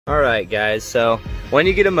Alright guys, so when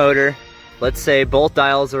you get a motor, let's say both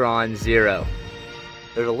dials are on 0.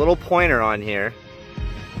 There's a little pointer on here,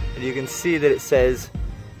 and you can see that it says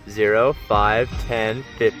 0, 5, 10,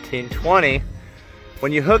 15, 20.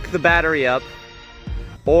 When you hook the battery up,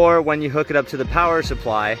 or when you hook it up to the power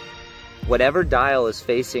supply, whatever dial is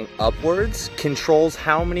facing upwards controls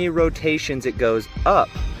how many rotations it goes up.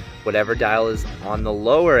 Whatever dial is on the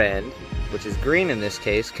lower end, which is green in this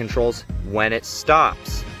case, controls when it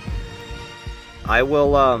stops.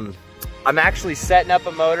 I'm actually setting up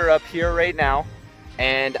a motor up here right now,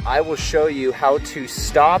 and I will show you how to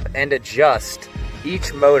stop and adjust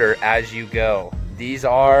each motor as you go. These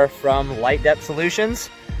are from Light Depp Solutions,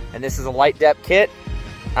 and this is a Light Depp kit.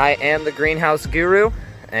 I am the greenhouse guru,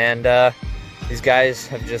 and these guys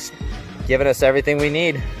have just given us everything we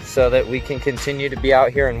need so that we can continue to be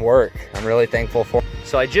out here and work. I'm really thankful for it.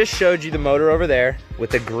 So I just showed you the motor over there with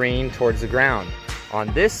the green towards the ground.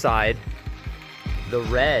 On this side, the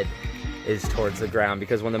red is towards the ground,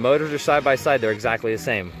 because when the motors are side by side, they're exactly the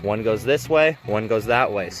same. One goes this way, one goes that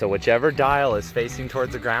way. So whichever dial is facing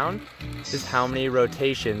towards the ground is how many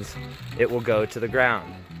rotations it will go to the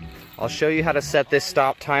ground. I'll show you how to set this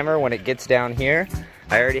stop timer when it gets down here.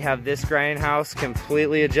 I already have this greenhouse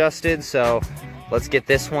completely adjusted, so let's get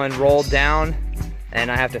this one rolled down, and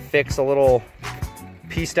I have to fix a little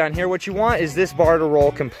piece down here. What you want is this bar to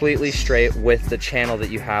roll completely straight with the channel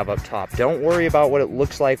that you have up top. Don't worry about what it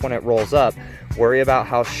looks like when it rolls up. Worry about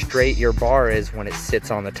how straight your bar is when it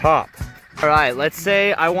sits on the top. All right, let's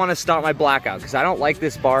say I want to stop my blackout because I don't like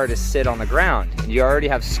this bar to sit on the ground. And you already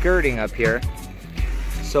have skirting up here.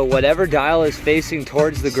 So whatever dial is facing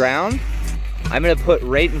towards the ground, I'm gonna put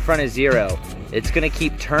right in front of 0. It's gonna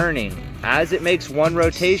keep turning. As it makes one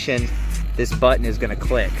rotation, this button is gonna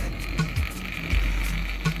click.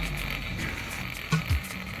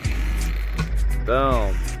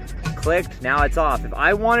 Boom, clicked, now it's off. If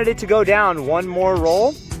I wanted it to go down one more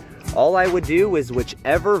roll, all I would do is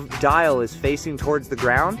whichever dial is facing towards the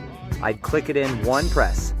ground, I'd click it in one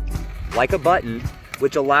press, like a button,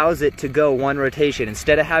 which allows it to go one rotation.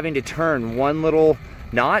 Instead of having to turn one little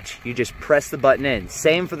notch, you just press the button in.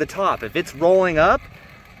 Same for the top. If it's rolling up,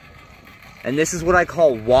 and this is what I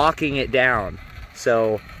call walking it down.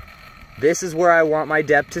 So this is where I want my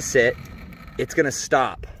depth to sit. It's gonna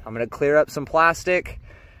stop. I'm gonna clear up some plastic,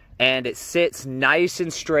 and it sits nice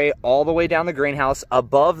and straight all the way down the greenhouse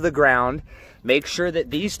above the ground. Make sure that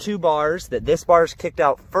these two bars, that this bar is kicked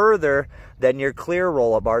out further than your clear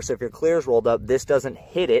roll-up bar. So if your clear is rolled up, this doesn't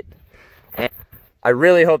hit it. And I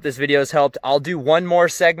really hope this video has helped. I'll do one more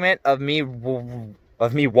segment of me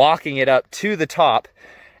walking it up to the top.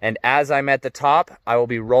 And as I'm at the top, I will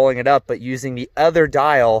be rolling it up, but using the other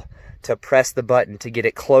dial to press the button to get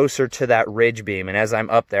it closer to that ridge beam. And as I'm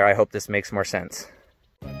up there, I hope this makes more sense.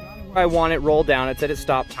 I want it rolled down. It's at its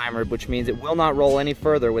stop timer, which means it will not roll any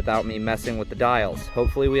further without me messing with the dials.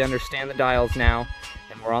 Hopefully we understand the dials now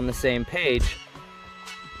and we're on the same page.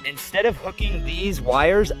 Instead of hooking these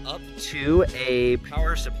wires up to a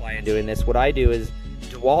power supply and doing this, what I do is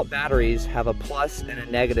DeWalt batteries have a plus and a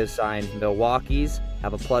negative sign. Milwaukee's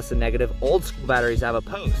have a plus and negative. Old school batteries have a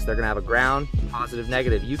post. They're gonna have a ground, positive,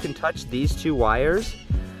 negative. You can touch these two wires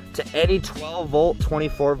to any 12 volt,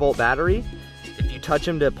 24 volt battery. If you touch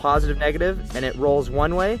them to positive, negative, and it rolls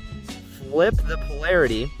one way, flip the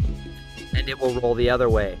polarity and it will roll the other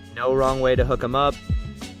way. No wrong way to hook them up.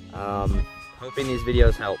 Hoping these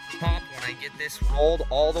videos help. When I get this rolled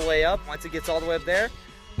all the way up, once it gets all the way up there,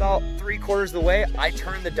 about 3/4 of the way, I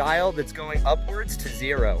turn the dial that's going upwards to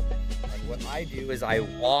 0. And what I do is I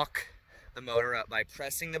walk the motor up by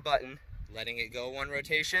pressing the button, letting it go one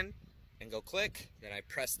rotation, and go click. Then I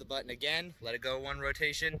press the button again, let it go one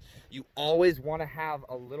rotation. You always want to have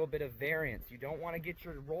a little bit of variance. You don't want to get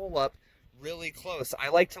your roll up really close. I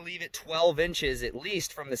like to leave it 12 inches at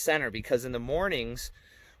least from the center, because in the mornings,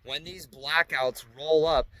 when these blackouts roll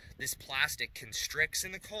up, this plastic constricts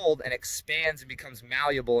in the cold and expands and becomes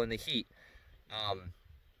malleable in the heat.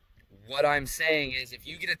 What I'm saying is, if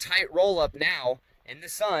you get a tight roll up now in the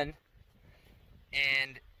sun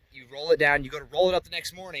and you roll it down, you go to roll it up the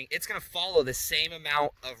next morning, it's gonna follow the same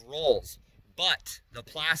amount of rolls, but the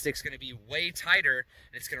plastic's gonna be way tighter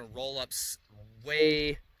and it's gonna roll up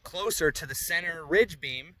way closer to the center ridge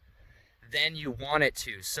beam than you want it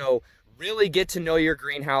to. So really get to know your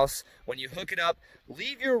greenhouse. When you hook it up,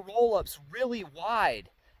 leave your roll-ups really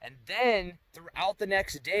wide. And then throughout the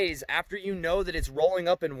next days, after you know that it's rolling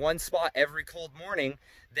up in one spot every cold morning,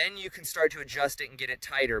 then you can start to adjust it and get it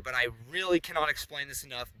tighter. But I really cannot explain this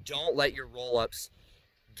enough. Don't let your roll-ups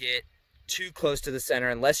get too close to the center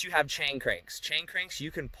unless you have chain cranks. Chain cranks,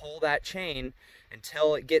 you can pull that chain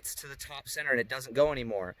until it gets to the top center and it doesn't go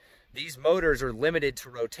anymore. These motors are limited to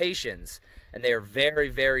rotations, and they are very,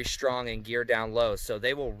 very strong and geared down low, so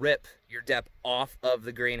they will rip your Depp off of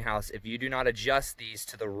the greenhouse if you do not adjust these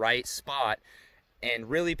to the right spot and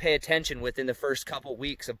really pay attention within the first couple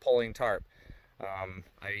weeks of pulling tarp.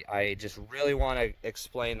 I just really want to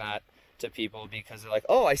explain that to people, because they're like,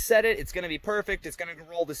 oh, I said it, it's going to be perfect, it's going to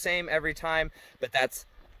roll the same every time, but that's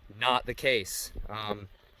not the case.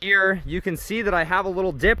 Here you can see that I have a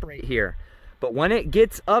little dip right here, but when it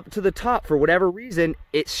gets up to the top, for whatever reason,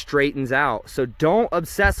 it straightens out. So don't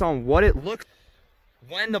obsess on what it looks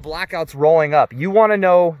like when the blackout's rolling up. You want to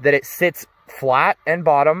know that it sits flat and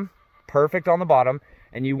bottom, perfect on the bottom,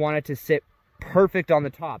 and you want it to sit perfect on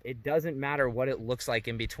the top. It doesn't matter what it looks like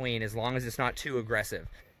in between, as long as it's not too aggressive.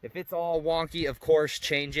 If it's all wonky, of course,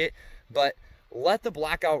 change it, but let the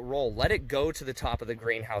blackout roll. Let it go to the top of the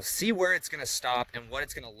greenhouse. See where it's going to stop and what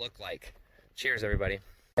it's going to look like. Cheers, everybody.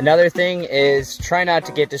 Another thing is, try not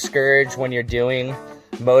to get discouraged when you're doing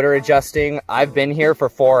motor adjusting. I've been here for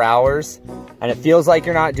 4 hours and it feels like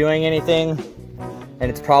you're not doing anything, and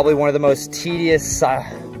it's probably one of the most tedious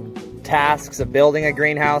tasks of building a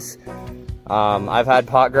greenhouse. I've had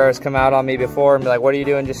pot growers come out on me before and be like, what are you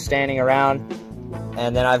doing just standing around?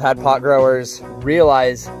 And then I've had pot growers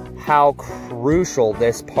realize how crucial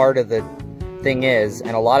this part of the thing is,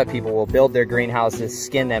 and a lot of people will build their greenhouses,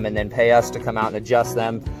 skin them, and then pay us to come out and adjust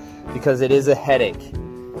them, because it is a headache.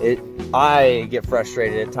 I get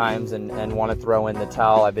frustrated at times and want to throw in the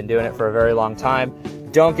towel. I've been doing it for a very long time.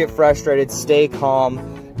 Don't get frustrated, stay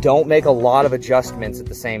calm. Don't make a lot of adjustments at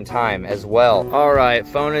the same time as well. All right,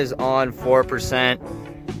 phone is on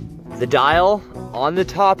 4%. The dial on the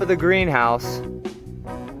top of the greenhouse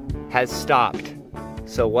has stopped.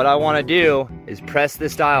 So what I want to do is press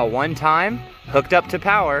this dial one time, hooked up to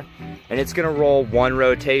power, and it's going to roll one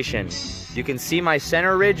rotation. You can see my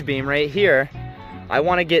center ridge beam right here. I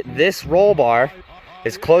want to get this roll bar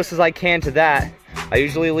as close as I can to that. I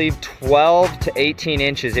usually leave 12 to 18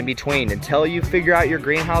 inches in between. Until you figure out your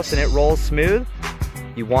greenhouse and it rolls smooth,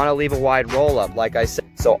 you want to leave a wide roll up, like I said.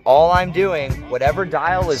 So all I'm doing, whatever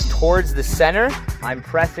dial is towards the center, I'm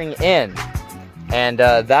pressing in. And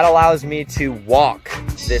that allows me to walk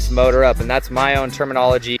this motor up, and that's my own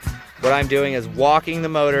terminology. What I'm doing is walking the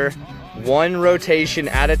motor one rotation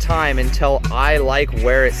at a time until I like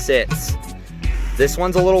where it sits. This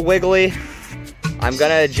one's a little wiggly. I'm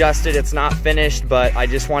gonna adjust it, it's not finished, but I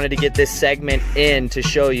just wanted to get this segment in to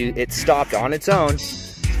show you it stopped on its own.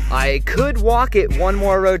 I could walk it one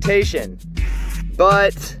more rotation,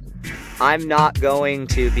 but I'm not going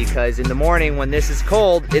to, because in the morning when this is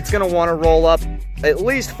cold, it's gonna wanna roll up at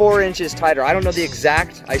least 4 inches tighter. I don't know the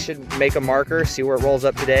exact, I should make a marker, see where it rolls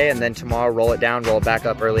up today, and then tomorrow roll it down, roll it back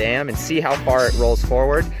up early AM, and see how far it rolls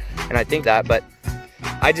forward. And I think that, but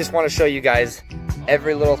I just wanna show you guys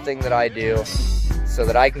every little thing that I do so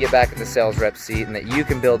that I can get back in the sales rep seat and that you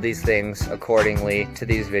can build these things accordingly to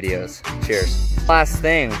these videos. Cheers. Last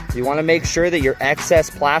thing, you wanna make sure that your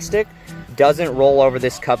excess plastic doesn't roll over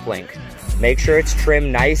this cup link. Make sure it's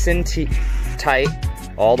trimmed nice and tight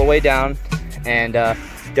all the way down, and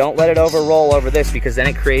don't let it over roll over this, because then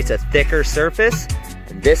it creates a thicker surface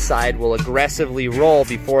and this side will aggressively roll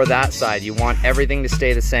before that side. You want everything to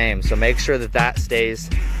stay the same, so make sure that that stays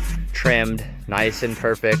trimmed nice and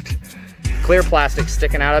perfect. Clear plastic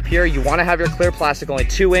sticking out up here, you want to have your clear plastic only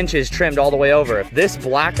 2 inches trimmed all the way over. If this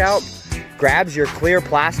blackout grabs your clear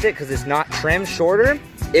plastic because it's not trimmed shorter,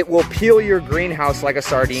 it will peel your greenhouse like a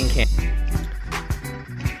sardine can.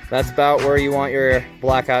 That's about where you want your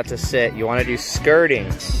blackout to sit. You want to do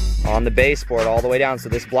skirting on the baseboard all the way down so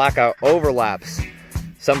this blackout overlaps.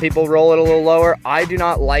 Some people roll it a little lower. I do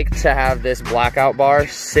not like to have this blackout bar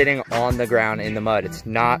sitting on the ground in the mud. It's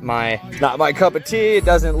not my cup of tea. It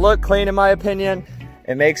doesn't look clean in my opinion.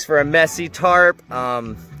 It makes for a messy tarp.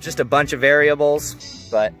 Just a bunch of variables,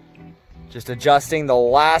 but just adjusting the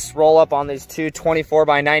last roll up on these two 24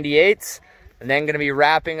 by 98s. And then gonna be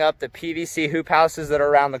wrapping up the PVC hoop houses that are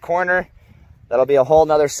around the corner. That'll be a whole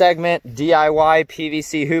nother segment, DIY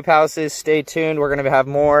PVC hoop houses. Stay tuned, we're gonna have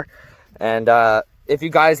more. And if you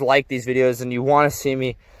guys like these videos and you wanna see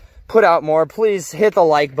me put out more, please hit the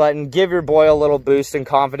like button, give your boy a little boost in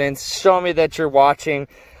confidence, show me that you're watching,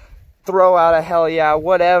 throw out a hell yeah,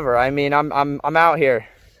 whatever. I mean, I'm out here.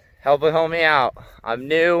 Help a homie out. I'm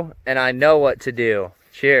new and I know what to do.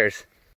 Cheers.